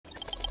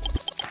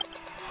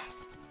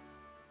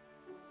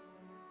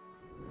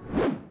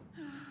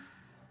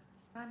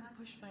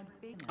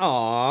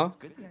Aw.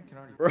 Good thing I can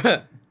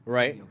already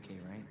Right. okay,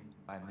 right?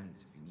 5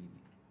 minutes if you need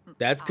me.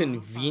 That's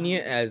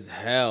convenient as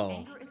hell.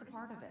 Anger is a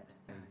part of it.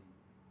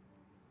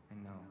 I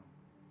know.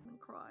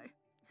 Cry.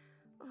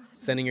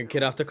 Sending your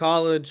kid off to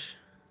college.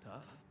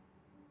 Tough?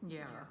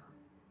 Yeah.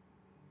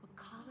 But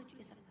college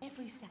is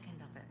every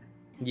second of it.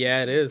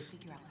 Yeah, it is.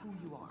 Figure out who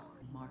you are.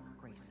 Mark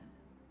Grayson.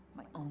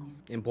 My only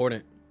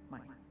Important. my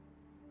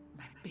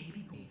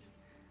baby boy.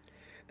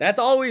 That's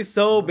always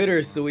so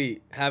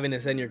bittersweet, having to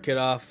send your kid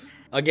off.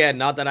 Again,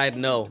 not that I'd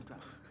know.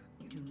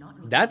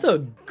 That's a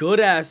good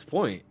ass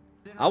point.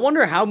 I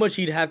wonder how much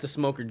he'd have to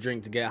smoke or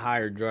drink to get high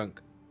or drunk.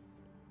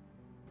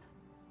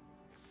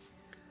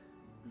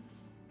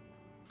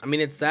 I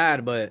mean, it's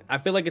sad, but I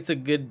feel like it's a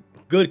good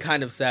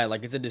kind of sad.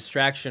 Like, it's a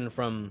distraction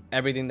from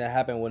everything that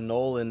happened with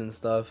Nolan and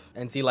stuff.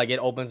 And see, like, it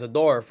opens a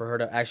door for her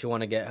to actually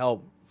want to get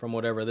help from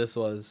whatever this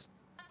was.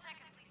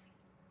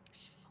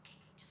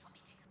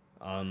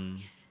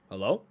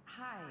 Hello?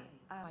 Hi,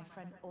 my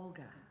friend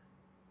Olga.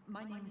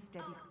 My name is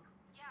Debbie.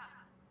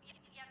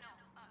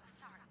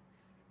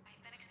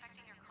 I've been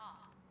expecting your call.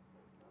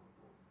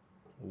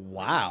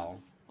 Wow.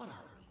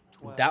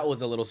 That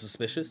was a little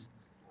suspicious.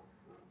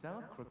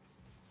 Help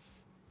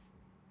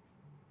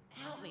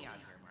me out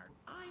here, Mark.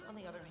 I, on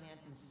the other hand,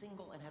 am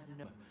single and have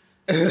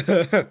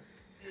no...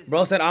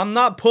 Bro said, I'm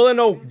not pulling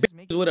no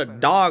bitches with a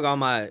dog on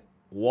my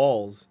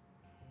walls.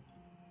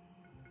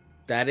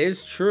 That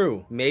is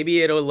true.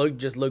 Maybe it'll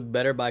just look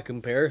better by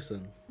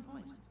comparison.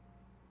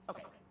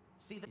 Okay,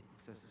 see the...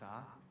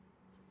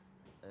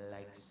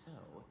 like so.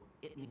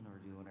 It need or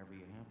do whatever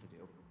you have to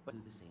do, but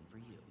do the same for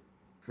you.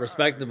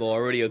 Respectable,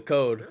 already a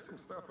code.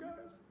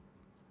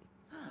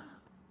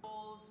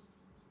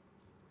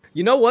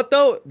 You know what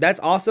though? That's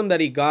awesome that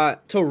he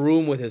got to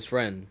room with his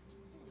friend.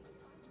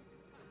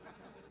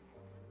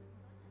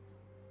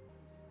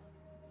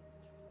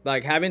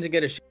 Like having to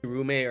get a shitty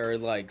roommate or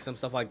like some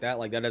stuff like that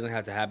doesn't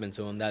have to happen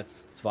to him.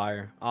 It's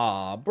fire.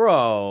 Aw,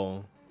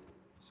 bro.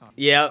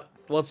 Yeah,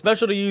 well,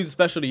 special to you is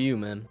special to you,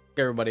 man.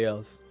 Everybody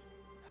else.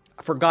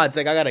 For God's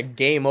sake, I got a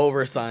game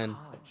over sign.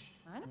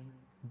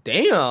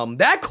 Damn,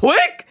 that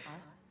quick?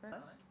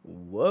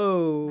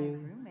 Whoa.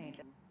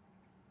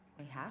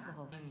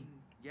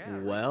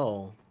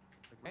 Well.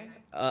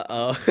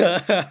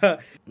 Uh-oh.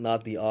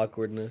 Not the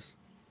awkwardness.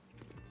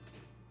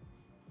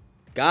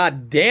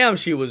 God damn,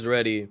 she was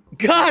ready.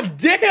 God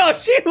damn,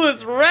 she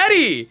was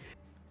ready.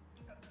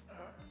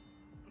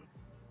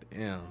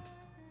 Damn.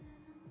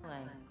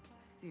 Like,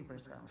 super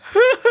strong.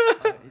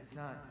 It's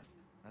not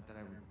that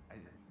I would...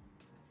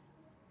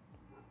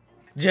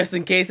 Just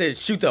in case it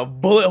shoots a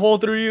bullet hole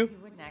through you. You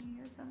wouldn't act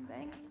or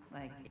something?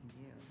 Like,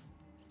 you.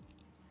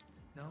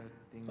 No.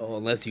 Oh,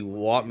 unless you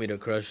want me to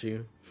crush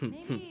you.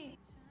 Maybe.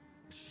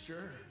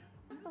 Sure.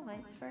 The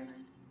lights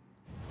first.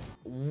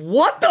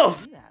 What the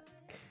f? Do that.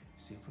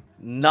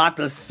 Not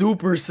the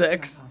super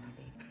sex.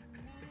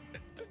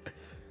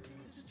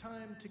 It's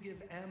time to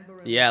give Amber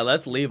and Yeah,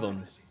 let's leave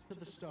him. to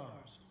the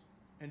stars.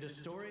 And a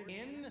story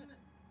in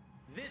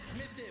this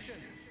mission.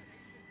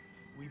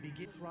 We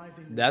begin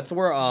thriving. That's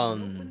where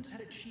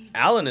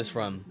Alan is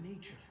from.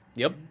 Nature.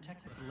 Yep.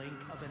 Blink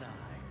of an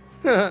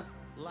eye.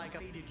 Like a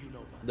faded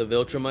Unova. The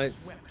Viltrumites.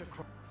 Swept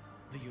across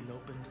the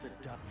Unopans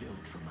that died.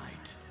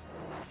 Viltrumite.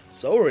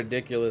 So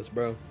ridiculous,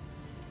 bro.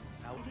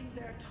 Outing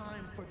their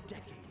time for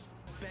decades.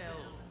 Bell.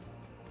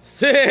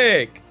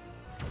 Sick.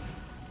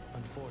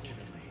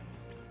 Unfortunately,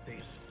 they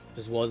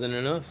Just wasn't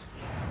enough.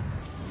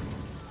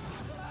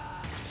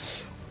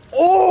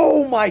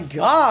 Oh my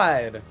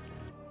God.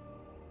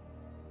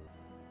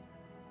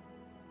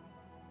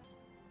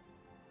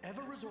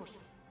 ever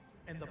resourceful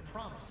and the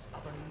promise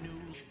of a new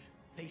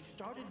they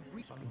started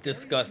brief on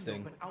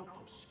Disgusting. very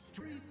outposts,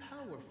 very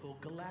powerful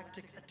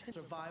galactic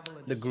survival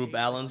and The group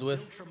escape Alan's from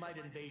with? Viltrumite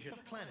invasion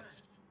of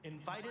planets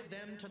invited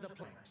them to the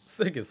planets.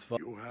 Sick as fuck.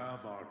 You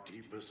have our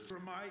deepest.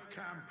 My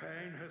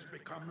campaign has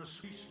become the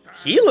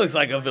He looks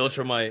like a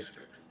Viltrumite.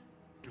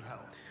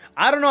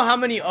 I don't know how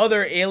many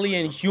other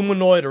alien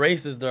humanoid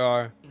races there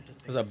are.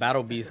 There's a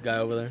battle beast guy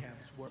over there.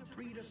 Camps were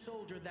breed a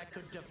soldier that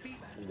could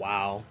defeat them.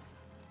 Wow.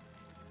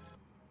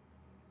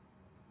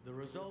 The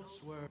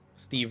results were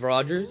Steve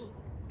Rogers.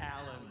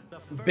 Alan, the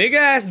first Big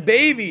ass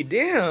baby.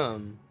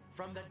 Damn.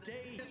 from the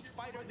dayest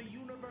fighter the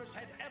universe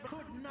had ever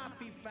could not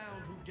be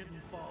found who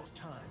didn't fall.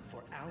 Time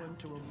for Alan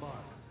to embark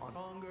on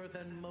longer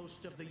than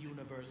most of the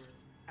universe.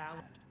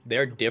 Alan,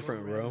 They're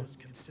different, program bro. was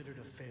considered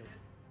a failure.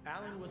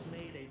 Alan was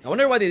made a I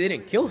wonder why they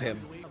didn't kill him.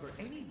 over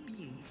any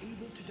being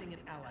able to bring an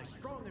ally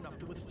strong enough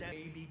to withstand.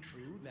 It may be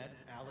true that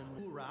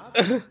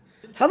Alan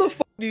How the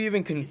fuck do you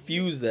even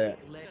confuse that?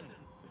 led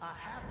a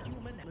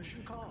half-human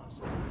mission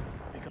cause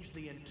because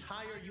the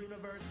entire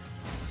universe.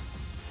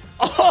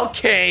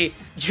 Okay,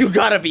 you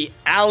gotta be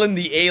Alan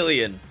the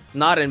alien,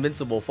 not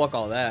Invincible. Fuck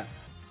all that.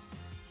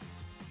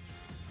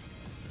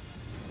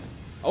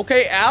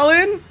 Okay,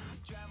 Alan.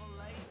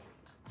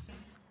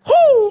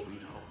 Whoo!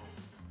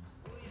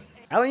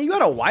 Alan, you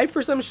got a wife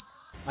or some sh?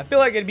 I feel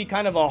like it'd be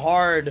kind of a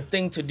hard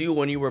thing to do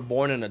when you were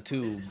born in a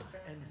tube.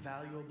 And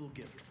valuable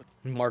gift for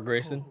Mark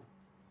Grayson,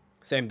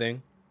 same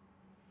thing.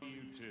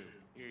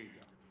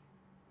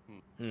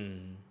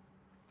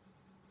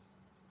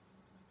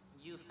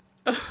 You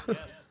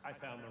Yes, I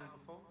found them.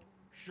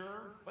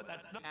 Sure, but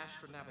that's not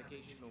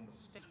astronavigational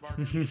mistake. smart.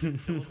 It's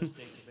still a mistake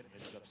if it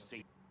ends up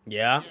safe.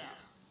 Yeah.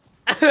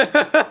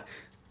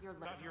 You're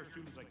Got here as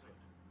soon as I could.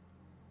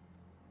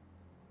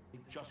 I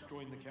just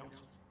joined the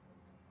council.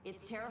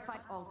 It's terrified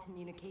all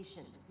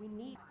communications. We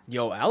need.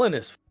 Yo, Alan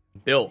is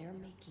built. They're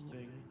making it.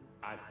 Thing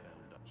I found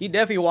out. He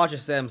definitely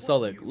watches Sam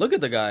Sulek. Look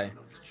at the guy.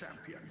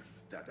 Champion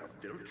that are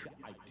built.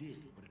 I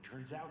did, but it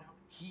turns out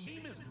his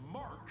name is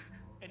Mark,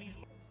 and he's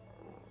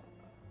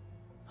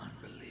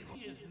unbelievable.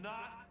 He is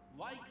not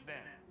like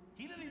that.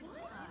 He didn't even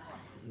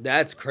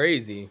That's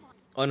crazy.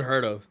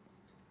 Unheard of.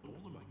 told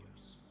him, I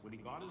guess. When he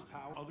got his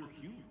power, other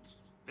humans.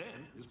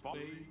 Then his father,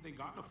 they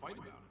got in a fight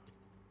about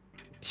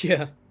it.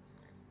 Yeah.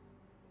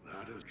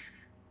 That is.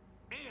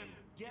 And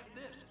get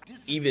this,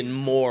 Even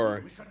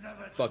more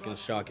fucking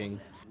shocking.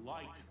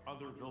 like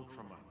other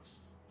Viltrumites.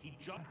 He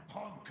just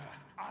Conquer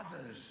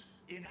others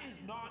in is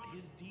not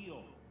his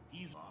deal.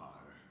 He's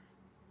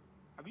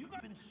Have you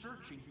guys been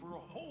searching for a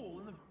hole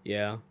in the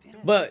Yeah.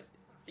 But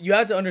you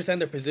have to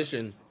understand their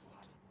position.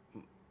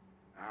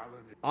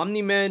 Alan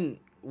Omni-Man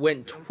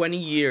went 20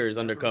 years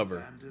undercover.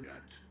 abandoned yet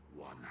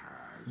one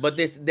has. But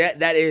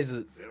that is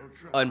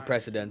Viltrum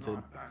unprecedented.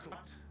 not battle,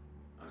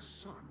 a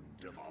son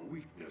of our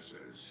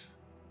weaknesses.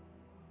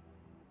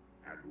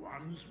 And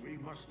ones we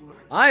must learn.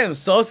 I am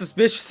so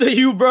suspicious of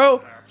you, bro.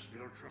 Perhaps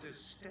Viltrum is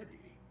steady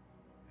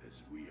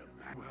as we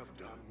imagine. You have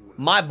done what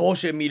My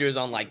bullshit meter is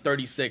on like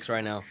 36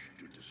 right now.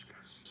 to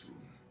discuss soon.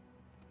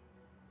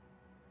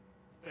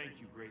 Thank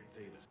you, Great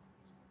Thetis.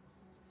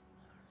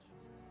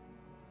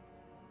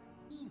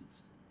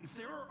 If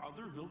there are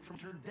other Viltrum,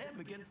 turn them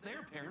against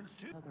their parents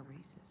too. Other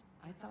races.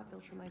 I thought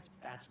Viltrumites.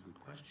 That's a good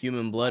question.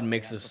 Human blood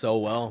mixes so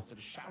well. Instead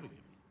of shouting at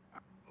me.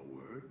 A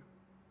word?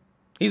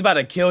 He's about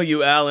to kill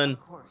you, Alan.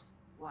 Of course.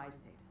 Wise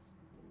status.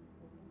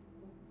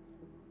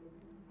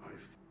 I thought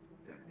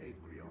that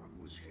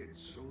Acreon was hid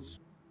so.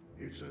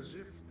 It's as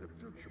if the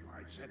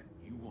Viltrumites had.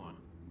 You want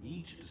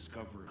me to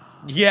discover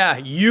Yeah,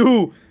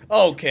 you.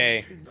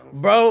 Okay.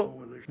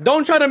 Bro,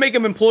 don't try to make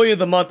him employee of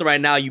the month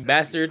right now, you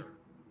bastard.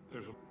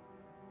 there's a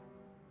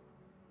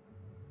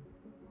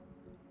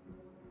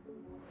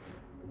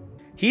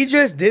He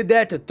just did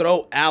that to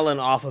throw Alan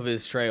off of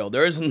his trail.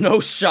 There is no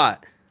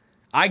shot.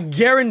 I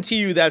guarantee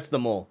you that's the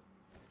mole.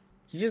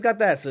 He just got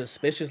that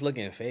suspicious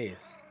looking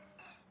face.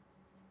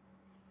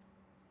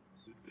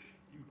 You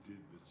did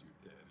miss your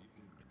daddy,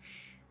 didn't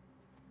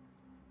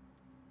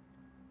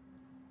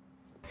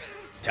you?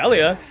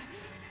 Talia.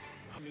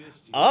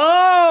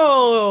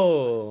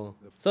 Oh.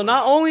 So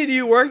not only do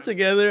you work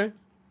together.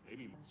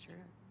 That's true.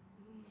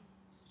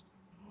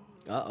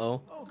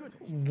 Uh-oh.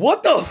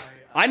 What the f—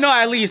 I know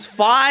at least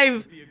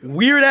 5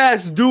 weird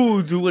ass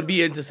dudes who would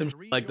be into some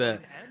shit like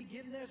that. And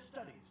begin their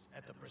studies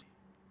at the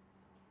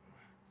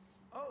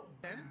Oh,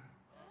 Ben?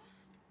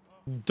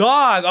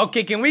 Dog,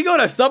 okay, can we go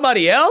to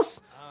somebody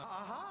else?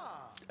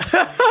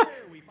 Here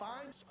we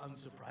find,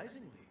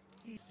 unsurprisingly,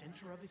 he's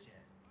center of his head.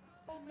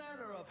 All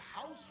manner of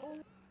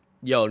household.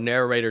 Yo,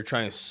 narrator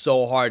trying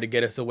so hard to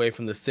get us away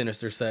from the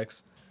sinister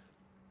sex.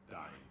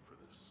 Dying for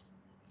this.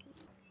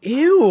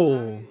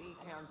 Ew.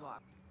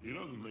 He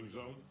doesn't think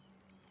so.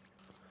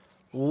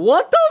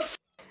 What the f—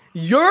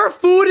 Your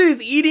food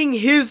is eating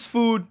his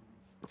food.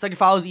 It's like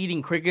if I was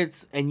eating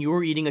crickets and you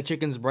were eating a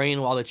chicken's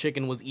brain while the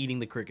chicken was eating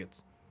the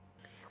crickets.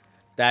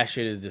 That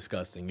shit is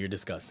disgusting. You're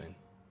disgusting.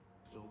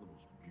 Still the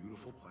most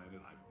beautiful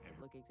planet I've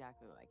ever. Look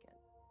exactly like it.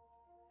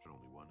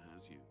 Only one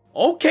has you.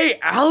 Okay,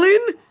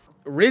 Alan?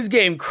 Riz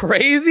game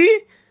crazy?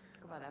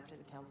 How about after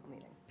the council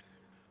meeting?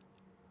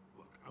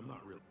 Look, I'm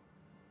not really.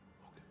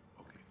 Okay,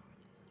 fine.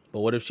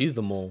 But what if she's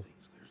the mole?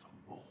 There's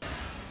a mole.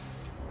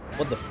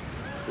 What the f—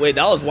 Wait,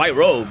 that was white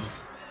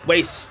robes.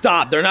 Wait,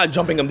 stop. They're not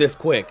jumping him this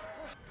quick.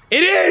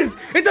 It is!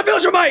 It's a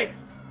Viltrumite!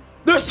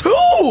 There's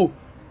 2!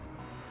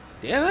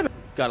 Damn, that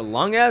got a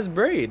long ass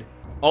braid.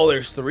 Oh,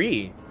 there's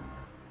 3.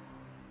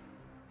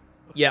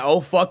 Yeah, oh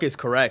fuck is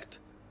correct.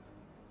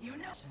 You know,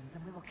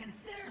 and we will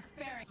consider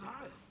sparing.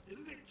 Hi,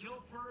 didn't it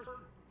kill first?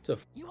 It's a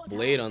f—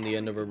 blade on the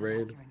end of her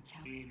braid.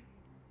 I mean,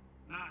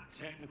 not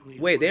technically.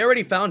 Wait, they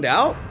already found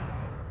out? Are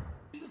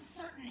you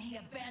certain he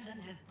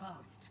abandoned his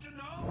post? To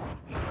know.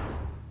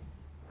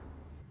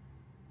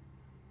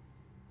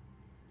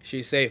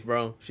 She's safe,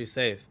 bro. She's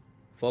safe.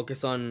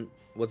 Focus on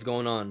what's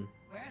going on.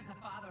 Where's the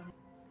father?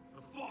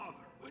 The father.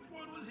 Which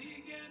one was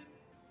he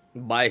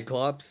again?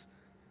 Biclops.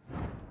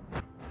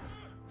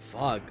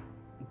 Fuck.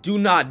 Do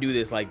not do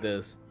this like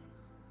this.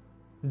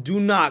 Do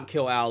not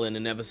kill Alan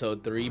in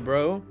episode 3,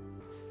 bro.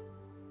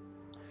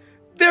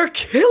 They're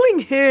killing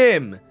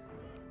him!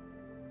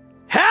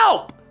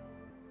 Help!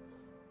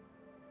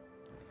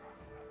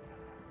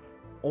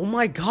 Oh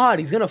my god,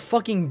 he's gonna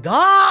fucking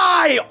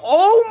die!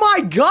 Oh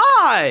my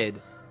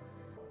god!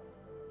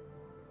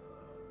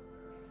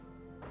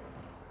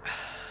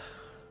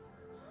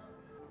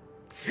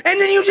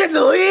 And then you just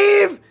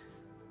leave?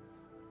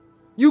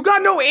 You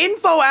got no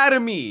info out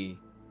of me.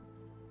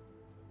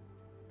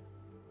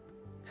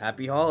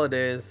 Happy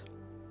holidays.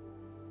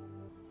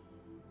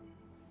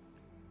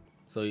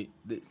 So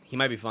he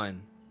might be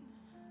fine.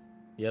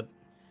 Yep.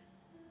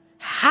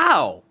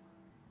 How?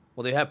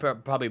 Well, they have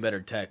probably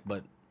better tech,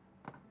 but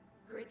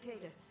Great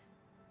Cadus.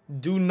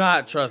 do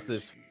not trust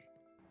this.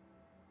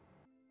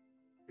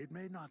 It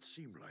may not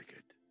seem like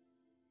it,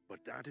 but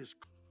that is.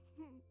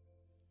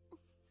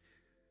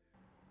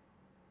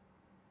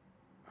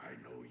 I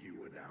know you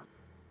would now.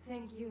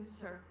 Thank you,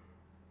 sir.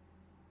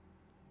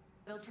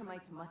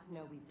 Viltrumites must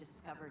know we've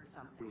discovered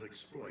something. Will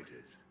exploit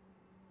it.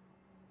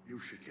 You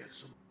should get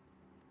some.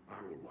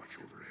 I will watch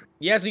over him.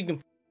 Yeah, so you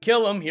can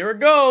kill him. Here it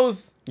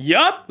goes.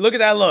 Yup. Look at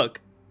that look.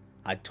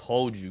 I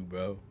told you,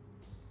 bro.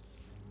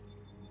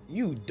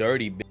 You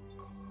dirty bitch.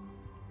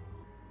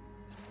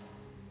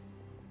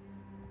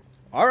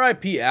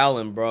 R.I.P.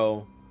 Allen,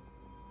 bro.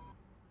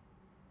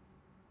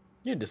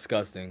 You're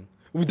disgusting.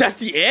 Ooh, that's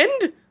the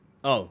end?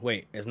 Oh,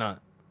 wait, it's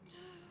not.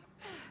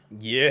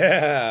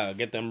 Yeah,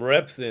 get them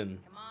reps in.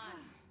 Come on.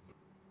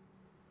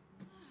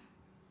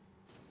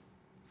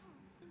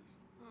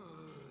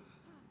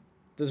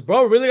 Does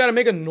bro really gotta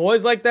make a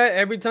noise like that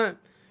every time?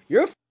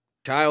 You're a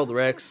child,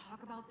 Rex.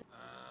 Talk about the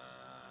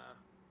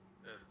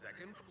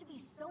Second, have to be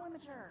so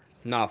immature.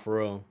 Nah, for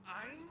real.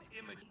 I'm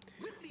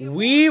immature.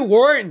 We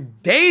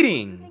weren't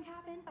dating. Something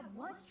happened that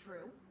was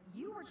true.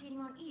 You were cheating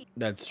on Eve.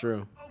 That's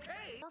true.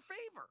 Okay, for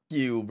favor.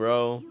 You,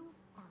 bro. You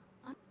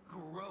are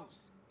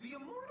Gross. The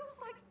immortals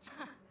like.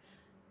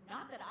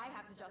 not that I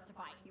have to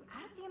justify. You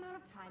added the amount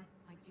of time.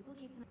 My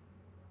duplicates.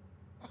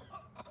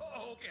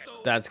 Okay. So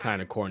That's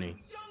kind of corny.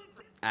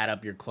 Add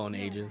up your clone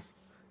ages.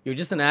 You're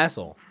just an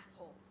asshole.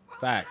 Asshole.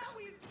 Facts.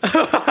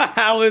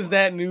 How is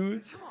that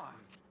news? Come on.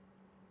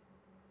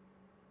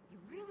 You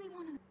really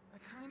want to? I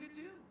kind of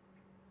do.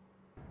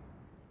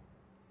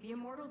 The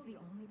immortal's the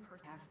only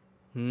person.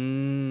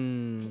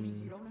 Hmm. Maybe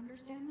you don't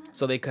understand that.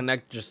 So they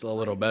connect just a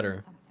little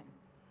better. Something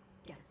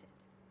gets it.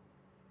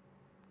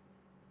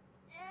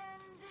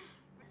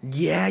 And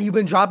Yeah, you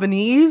been dropping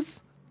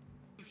Eves?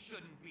 You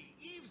shouldn't be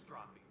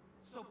eavesdropping.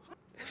 So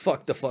please,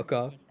 Fuck the fuck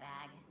off.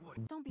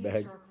 don't be Bag.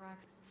 a jerk,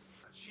 Rex.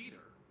 a cheater.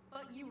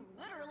 But you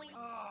literally.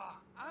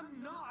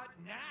 I'm not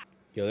now.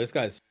 Yo, this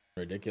guy's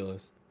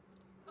ridiculous.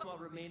 While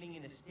remaining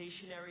in a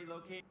stationary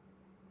location.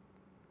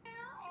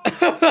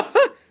 Bruh,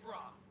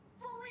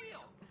 for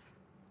real.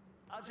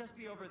 I'll just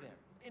be over there.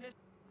 In a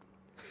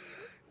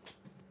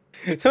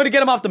Somebody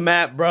get him off the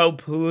map, bro.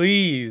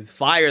 Please.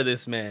 Fire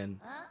this man.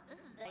 This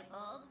is light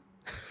bulb.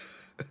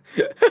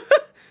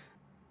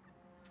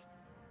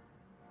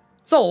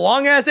 It's a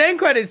long ass end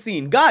credit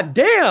scene. God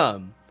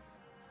damn.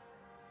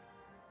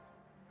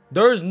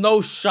 There's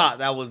no shot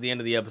that was the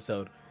end of the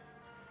episode.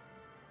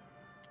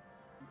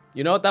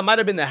 You know what? That might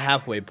have been the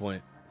halfway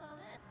point. What's all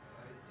this?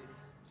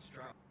 It's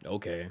strong.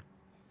 Okay.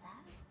 Is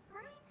that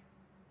right?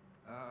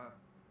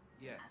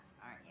 Yes. Yes,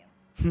 aren't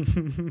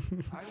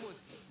you? I was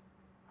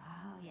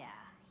Oh yeah,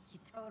 you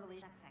totally.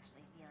 That's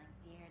actually feeling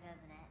fear,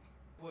 doesn't it?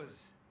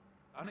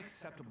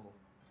 unacceptable.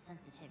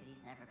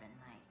 Sensitivity's never been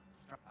my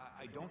strong.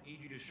 I don't need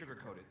you to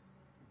sugarcoat it.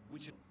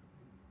 Which is,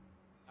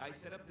 I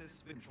set up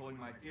this controlling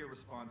my fear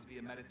response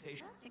via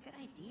meditation. That's a good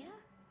idea.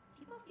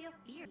 People feel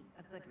fear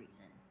a good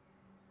reason.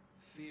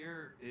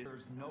 Fear is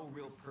there's no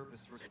real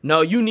purpose for.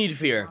 No, you need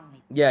fear.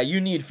 Yeah, you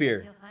need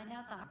fear. You'll find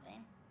out the hard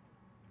thing.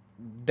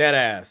 Dead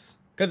ass.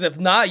 Because if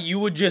not, you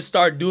would just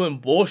start doing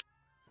bullshit.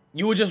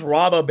 You would just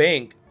rob a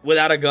bank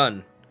without a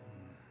gun.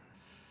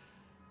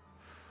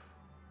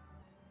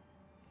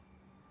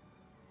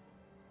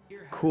 Fear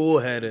has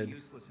Cool-headed. been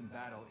useless in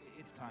battle.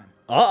 It's time.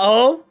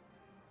 Uh-oh.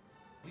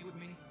 Be with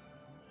me.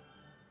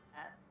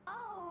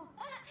 Oh,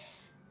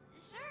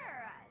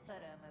 sure. I'd go to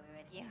a movie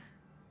with you.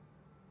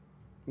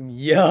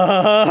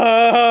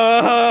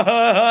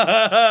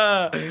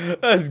 Yeah.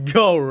 Let's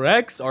go,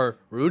 Rex or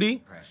Rudy.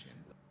 Depression.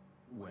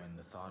 When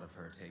the thought of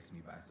her takes me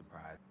by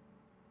surprise,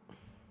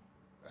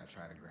 I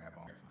try to grab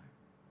on her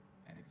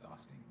and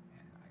exhausting,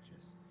 and I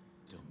just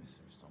still miss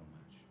her so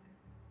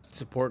much.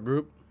 Support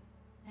group.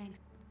 Thanks.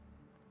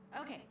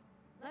 Okay,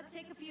 let's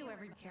take a few.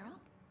 Carol.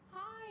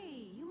 Hi,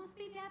 you must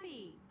be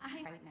Debbie.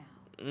 Right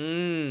now.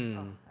 Mmm.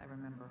 Oh, I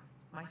remember.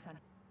 My son.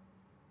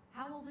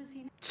 How old is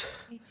he now?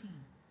 18.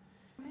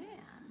 Man.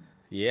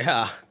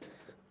 Yeah.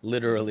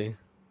 Literally.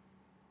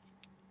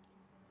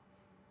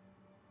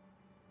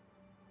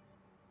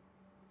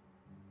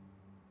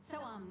 So,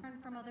 learn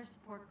from other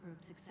support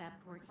groups, except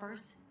we're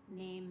first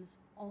names.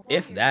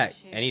 If Here that, to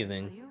share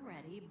anything. until You're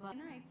ready, but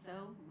night, so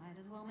might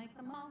as well make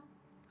them all.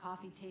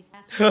 Coffee tastes.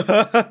 Any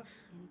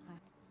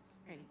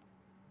Great.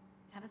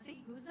 Have a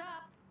seat. Who's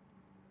up?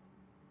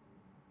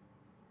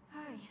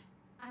 Hi,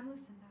 I'm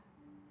Lucinda.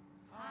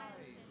 Hi.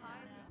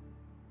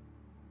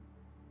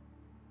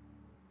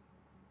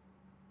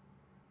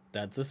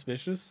 That's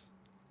suspicious.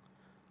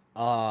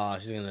 Ah,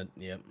 she's gonna,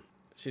 yep.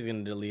 She's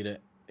gonna delete it.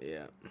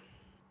 Yeah.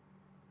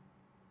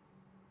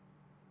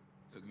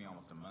 Took me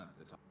almost a month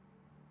to talk.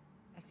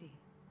 I see.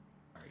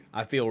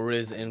 I feel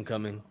Riz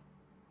incoming.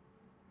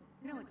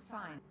 No, it's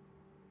fine.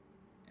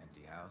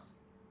 Empty house.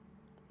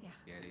 Yeah.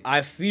 Get it?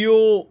 I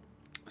feel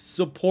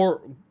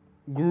support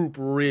group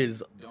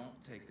Riz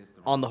Don't take this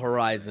the on the wrong way.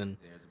 horizon.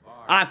 There's a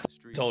bar I on the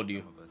street, told you.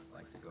 some of us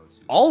like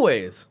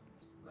Always.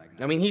 Like,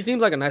 I mean, he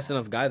seems like a nice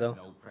enough guy, though.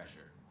 no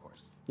pressure, of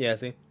course. Yeah,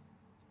 see?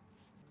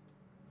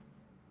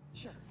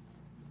 Sure.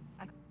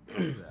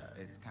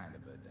 It's kind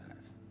of a dive.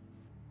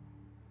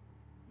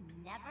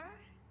 Never?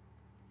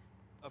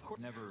 Of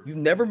course, never You've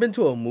never been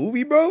to a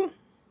movie, bro?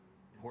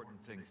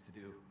 important things to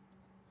do.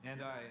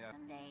 And I,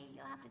 Someday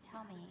you'll have to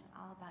tell me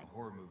all about a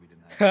horror movie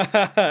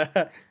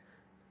tonight.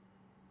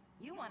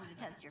 you wanted to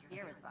test your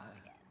fear response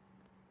again.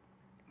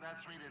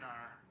 That's rated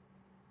R.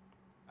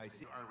 I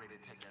see.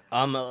 R-rated tickets.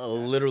 I'm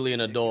literally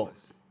an adult.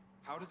 Ridiculous.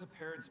 How does a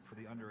parent for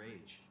the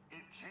underage?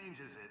 It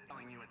changes it,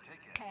 telling you a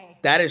ticket. Hey,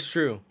 That is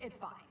true. it's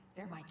fine.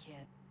 They're my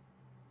kid.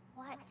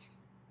 What?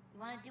 You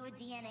want to do a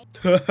DNA?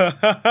 You'd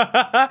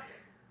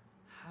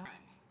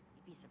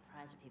be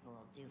surprised what people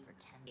will do for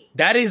 10 days.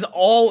 That is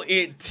all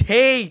it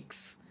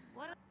takes.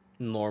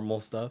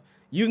 Normal stuff.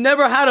 You've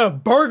never had a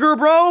burger,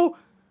 bro?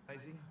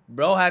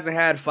 Bro hasn't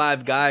had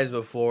Five Guys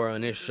before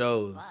on his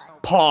shows.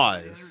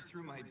 Pause.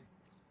 Through my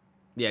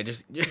Yeah,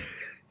 just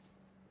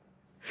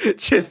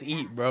just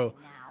eat, bro.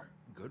 Now.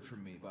 good for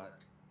me, but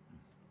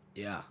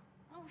Yeah.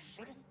 Oh,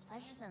 greatest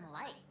pleasures in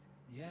life.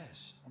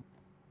 yes.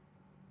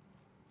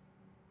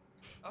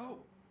 Oh,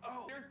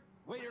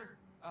 waiter,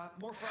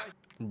 more fries.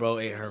 Bro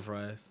ate her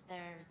fries.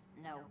 There's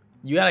no.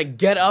 You gotta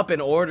get up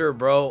and order,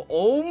 bro.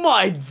 Oh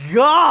my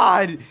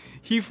god!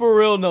 He for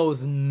real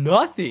knows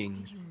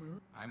nothing.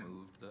 I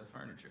moved the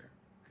furniture.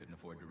 Couldn't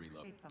afford to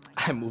reload.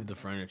 I moved the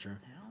furniture.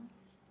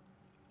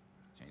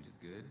 Change is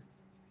good.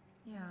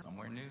 Yeah.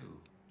 Somewhere new.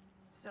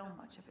 So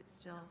much of it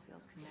still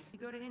feels connected. We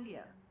go to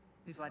India.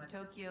 We fly to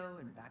Tokyo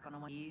and back on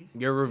one eve.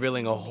 You're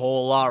revealing a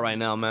whole lot right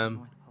now, man.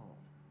 North Pole.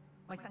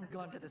 My son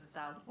gone to the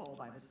South Pole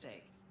by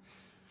mistake.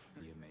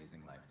 The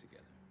amazing life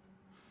together.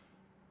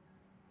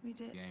 We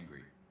did. Be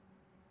angry.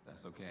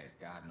 That's okay.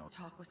 God knows.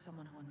 Talk with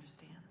someone who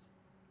understands.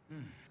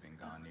 Been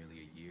gone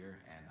nearly a year,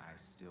 and I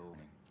still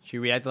She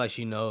reacted like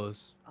she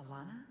knows.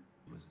 Alana?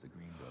 was the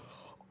green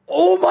ghost.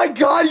 Oh my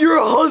god,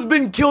 your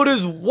husband killed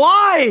his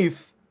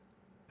wife!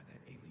 That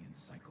alien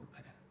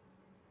psychopath.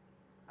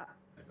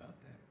 About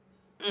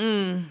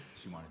that.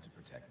 She wanted to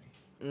protect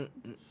me.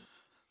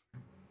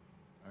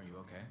 Are you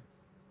okay?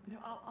 No,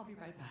 I'll be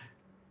right back.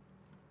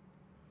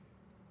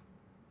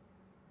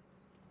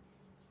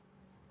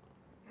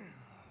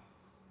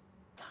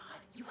 God,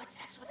 you had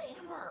sex with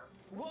Amber.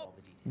 Whoa.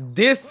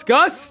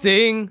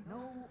 Disgusting!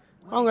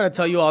 I'm gonna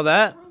tell you all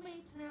that.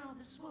 Roommates now.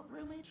 This is what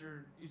roommates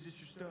are. Is this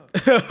your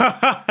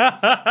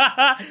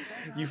stuff?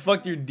 You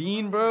fucked your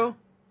dean, bro?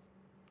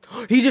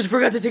 He just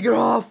forgot to take it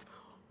off!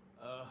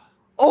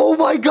 Oh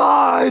my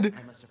god!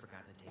 I must have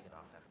forgotten to take it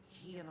off.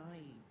 He and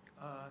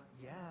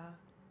yeah.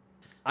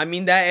 I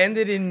mean, that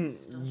ended in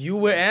you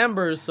with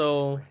Amber,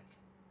 so...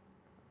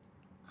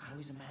 I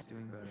always imagined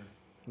Doing better.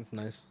 That's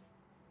nice.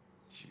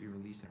 Should be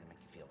releasing. it make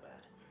you feel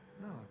bad.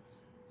 No,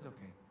 it's okay.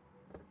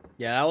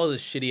 Yeah, that was a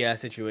shitty ass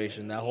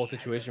situation. That whole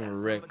situation with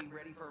Rick. Somebody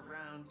ready for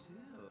round 2.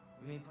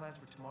 We made plans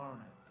for tomorrow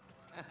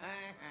night.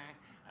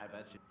 I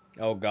bet you.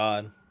 Oh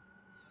god.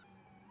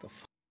 The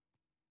f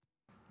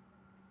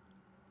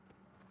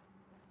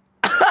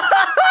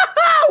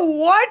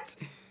What?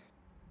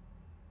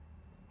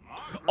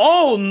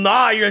 Oh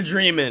nah, you're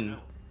dreaming.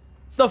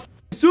 It's the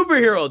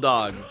superhero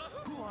dog. Who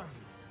are you?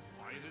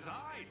 Why, it is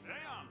I,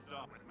 Seance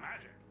Dog with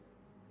magic.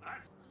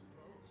 That's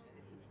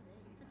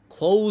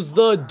Close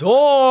the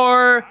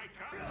door.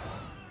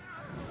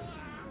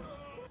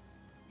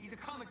 He's a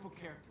comic book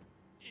character.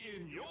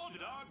 In your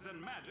dogs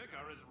and magic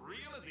are as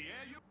real as the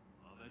air you.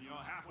 Well, then you're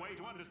halfway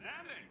to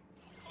understanding.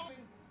 Oh,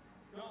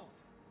 Don't.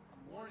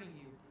 I'm warning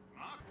you.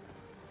 Mark,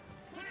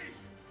 please.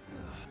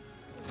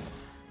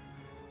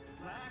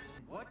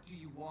 Last, what do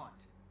you want?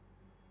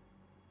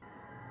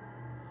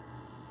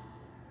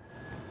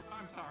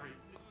 I'm sorry.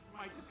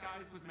 My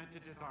disguise was meant to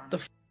disarm. The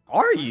f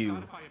are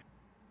you?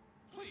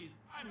 Please,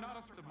 I'm not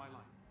a threat of my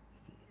life.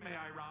 May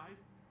I rise?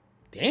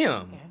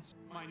 Damn.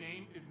 My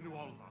name is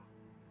Nualza.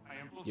 I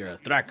am You're a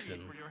Plead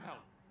Thraxan. for your help.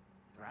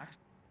 Thrax?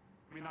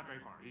 I mean, not very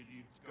far. You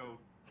go.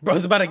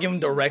 Bro's about to give him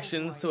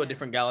directions to a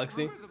different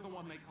galaxy. Rumors of the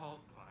one they call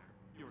fire.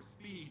 Your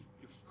speed,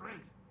 your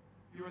strength.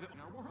 You're the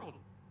inner world.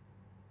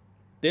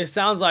 This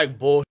sounds like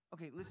bull.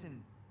 Okay,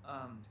 listen.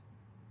 I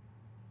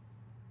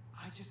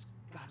just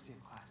got to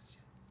class.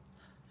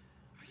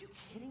 Are you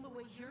kidding? The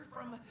way here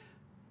from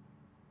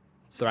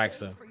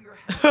Thraxa. for your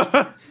house.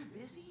 You're too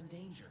busy. In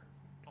danger.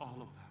 All of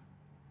them.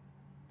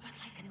 But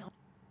like no.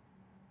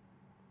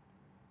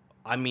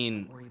 I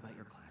mean, Worry about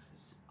your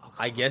classes. I'll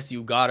I guess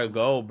you gotta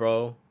go,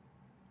 bro.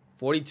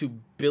 42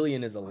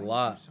 billion is a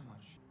lot So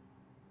much.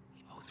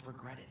 We both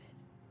regretted it.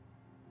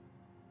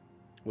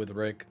 with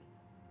Rick.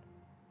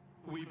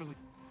 We believe.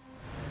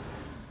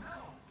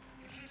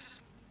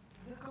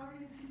 The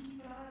Guardians can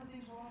keep an eye on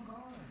things while I'm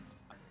gone.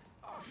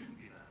 Oh, it shouldn't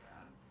be that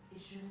bad.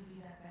 It shouldn't be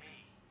that bad.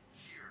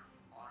 Here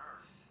on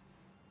Earth.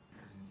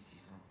 Because you see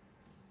some.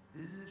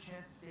 This is a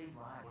chance to save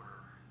lives.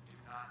 Do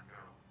not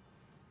go.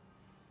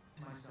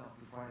 To myself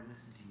before I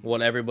listen to you.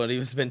 What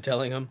everybody's been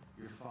telling him.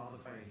 Your father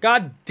fighting.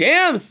 God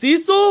damn,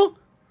 Cecil!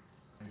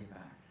 Get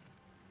back.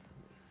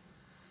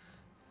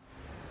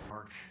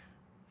 Mark,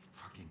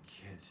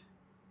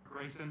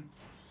 Grayson.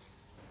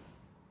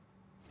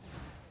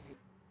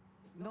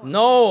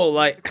 No,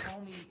 like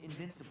Call me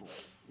Invincible.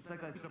 It's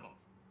like a...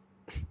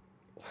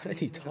 why does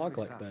he talk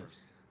like that?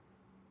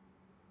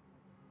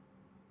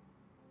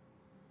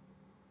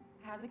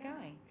 How's it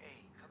going? Hey,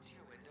 come to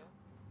your window.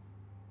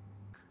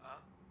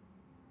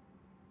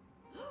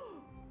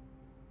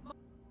 Up.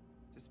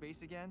 To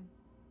space again?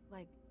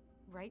 Like,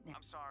 right now.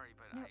 I'm sorry,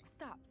 but No,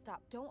 stop.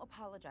 Don't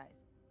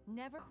apologize.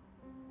 Never.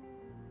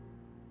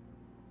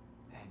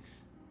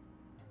 Thanks.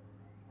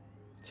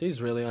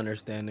 She's really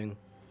understanding,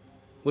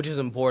 which is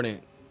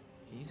important.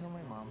 Can you tell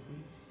my mom,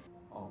 please?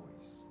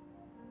 Always.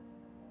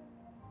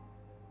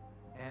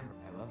 Amber,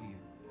 I love you.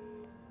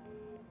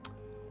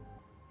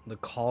 The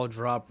call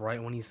dropped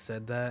right when he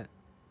said that.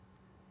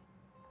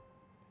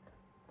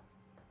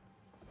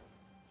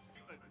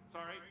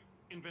 Sorry,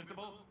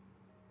 Invincible?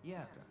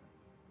 Yeah.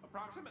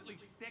 Approximately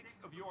 6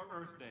 of your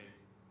Earth days.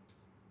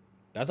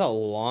 That's a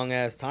long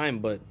ass time,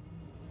 but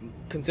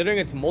considering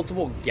it's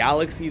multiple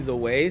galaxies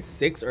away,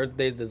 6 Earth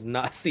days does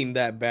not seem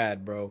that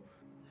bad, bro.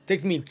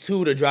 Takes me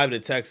 2 to drive to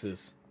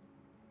Texas.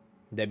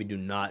 Debbie, do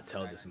not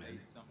tell this man.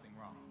 Something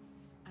wrong.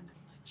 I'm so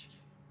much.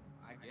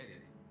 I get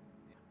it.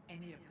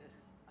 Any of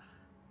this.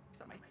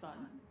 So my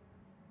son.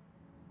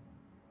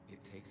 It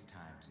takes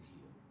time to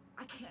heal.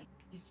 I can't.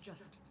 He's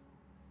just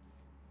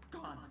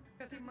gone.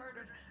 Because he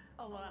murdered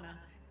Alana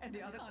and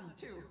the other one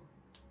too.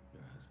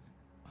 Your husband,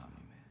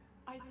 OMNI-Man.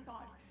 I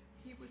thought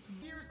he was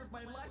years of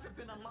my life have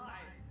been a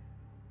lie.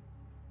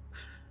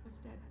 Was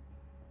dead.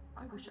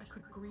 I wish I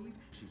could grieve.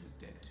 She was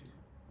dead too.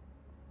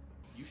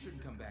 You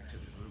shouldn't come back to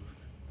the group.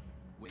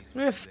 Waste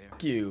Eh, what's there.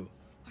 fuck you.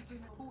 I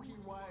didn't know who he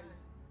was.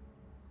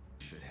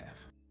 Should have.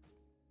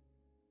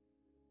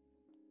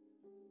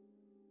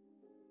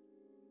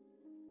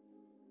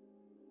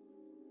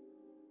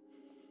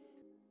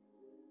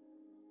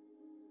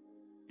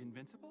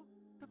 Invincible?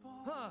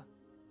 Huh.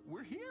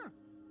 We're here.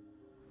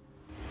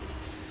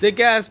 Sick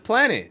ass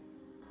planet.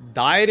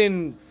 Dyed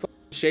in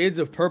shades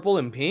of purple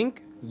and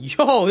pink.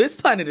 Yo, this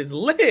planet is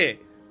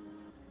lit.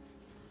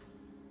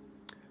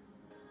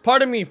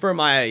 Pardon me for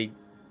my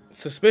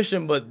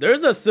suspicion, but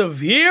there's a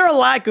severe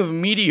lack of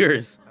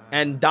meteors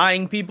and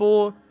dying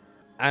people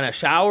and a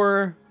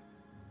shower.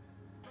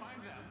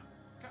 Find them.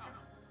 Come.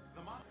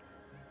 The mon-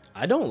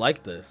 I don't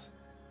like this.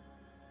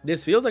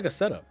 This feels like a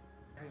setup.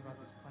 Worry about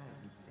this planet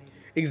and save it.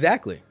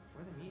 Exactly.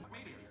 We're the meat.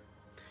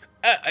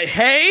 meteors.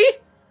 Hey?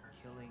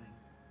 Killing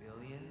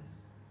billions?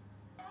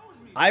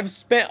 I've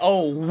spent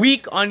a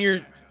week on your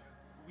We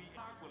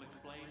will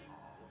explain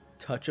all.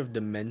 touch of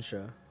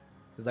dementia.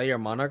 Is that your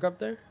monarch up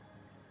there?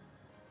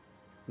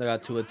 They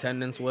got 2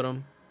 attendants with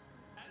him.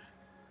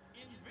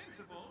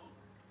 Invincible?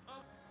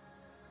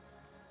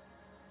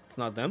 It's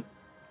not them.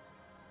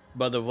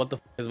 Brother, what the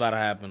f is about to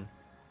happen?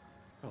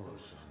 Hello,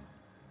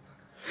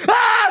 son.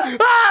 Ah!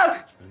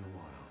 Ah! It's been a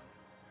while.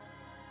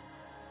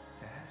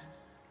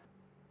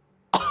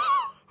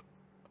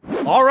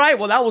 Dad? All right,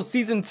 well, that was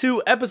season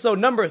 2, episode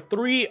number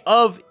 3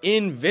 of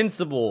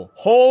Invincible.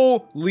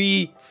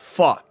 Holy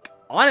fuck.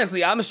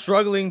 Honestly, I'm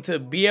struggling to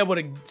be able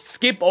to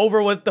skip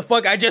over what the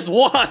fuck I just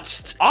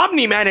watched.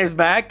 OMNI-Man is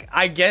back.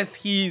 I guess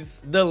he's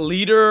the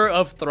leader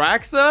of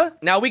Thraxa.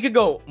 Now, we could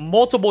go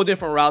multiple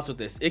different routes with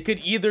this. It could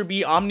either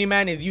be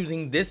OMNI-Man is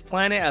using this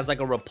planet as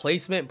like a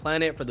replacement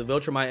planet for the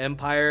Viltrumite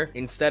Empire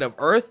instead of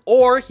Earth,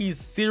 or he's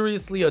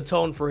seriously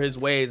atoned for his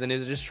ways and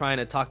is just trying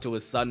to talk to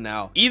his son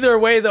now. Either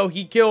way, though,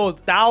 he killed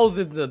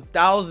thousands and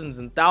thousands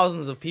and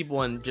thousands of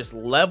people and just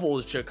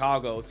leveled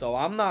Chicago. So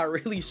I'm not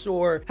really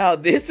sure how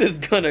this is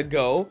gonna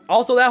go.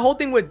 Also, that whole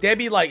thing with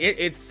Debbie, like,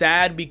 it's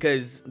sad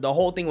because the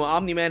whole thing with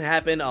OMNI-Man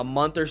happened a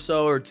month or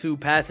so or 2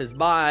 passes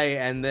by,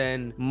 and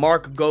then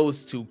Mark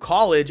goes to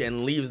college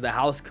and leaves the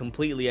house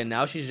completely, and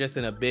now she's just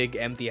in a big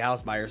empty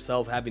house by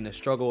herself, having to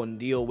struggle and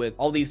deal with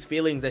all these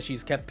feelings that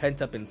she's kept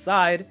pent up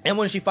inside. And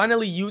when she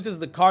finally uses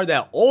the card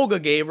that Olga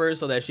gave her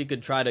so that she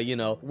could try to, you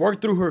know, work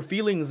through her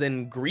feelings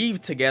and grieve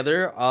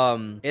together,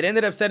 it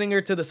ended up sending her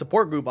to the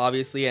support group,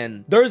 obviously,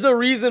 and there's a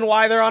reason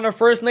why they're on a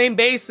first name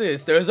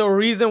basis. There's a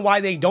reason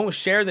why they don't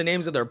share the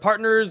names of their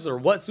partners or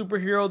what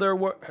superhero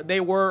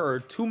they were, or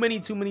too many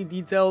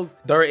details.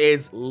 There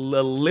is a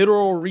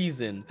literal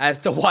reason as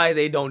to why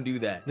they don't do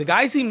that. The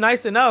guy seemed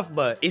nice enough,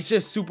 but it's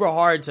just super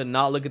hard to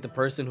not look at the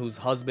person whose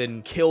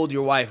husband killed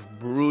your wife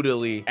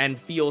brutally and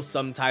feel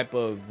some type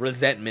of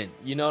resentment.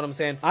 You know what I'm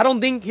saying? I don't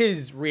think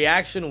his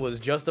reaction was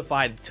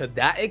justified to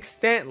that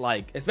extent,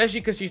 like, especially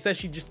because she said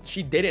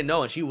she didn't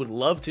know and she would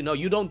love to know.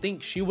 You don't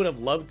think she would have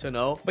loved to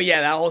know? But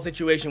yeah, that whole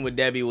situation with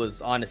Debbie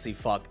was honestly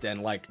fucked,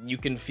 and like, you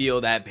can feel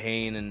that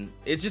pain, and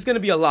it's just gonna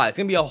be a lot. It's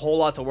gonna be a whole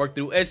lot to work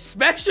through,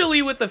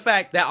 especially with the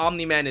fact that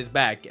OMNI-Man is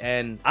back,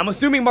 and I'm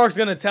assuming Mark's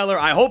gonna tell her.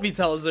 I hope he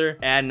tells her,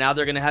 and now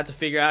they're gonna have to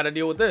figure out how to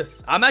deal with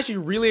this. I'm actually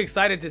really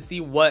excited to see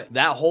what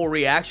that whole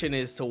reaction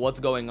is to what's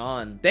going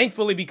on.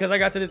 Thankfully, because I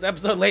got to this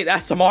episode late,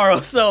 that's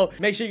tomorrow, so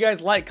make sure you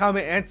guys like,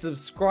 comment, and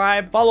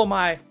subscribe. Follow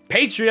my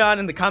Patreon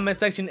in the comment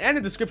section and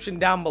the description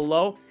down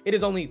below. It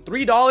is only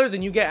 $3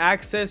 and you get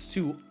access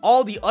to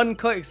all the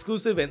uncut,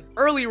 exclusive, and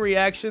early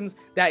reactions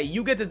that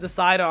you get to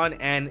decide on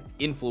and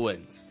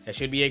influence. That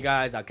should be it,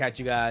 guys. I'll catch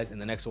you guys in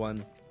the next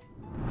one.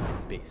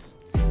 Peace.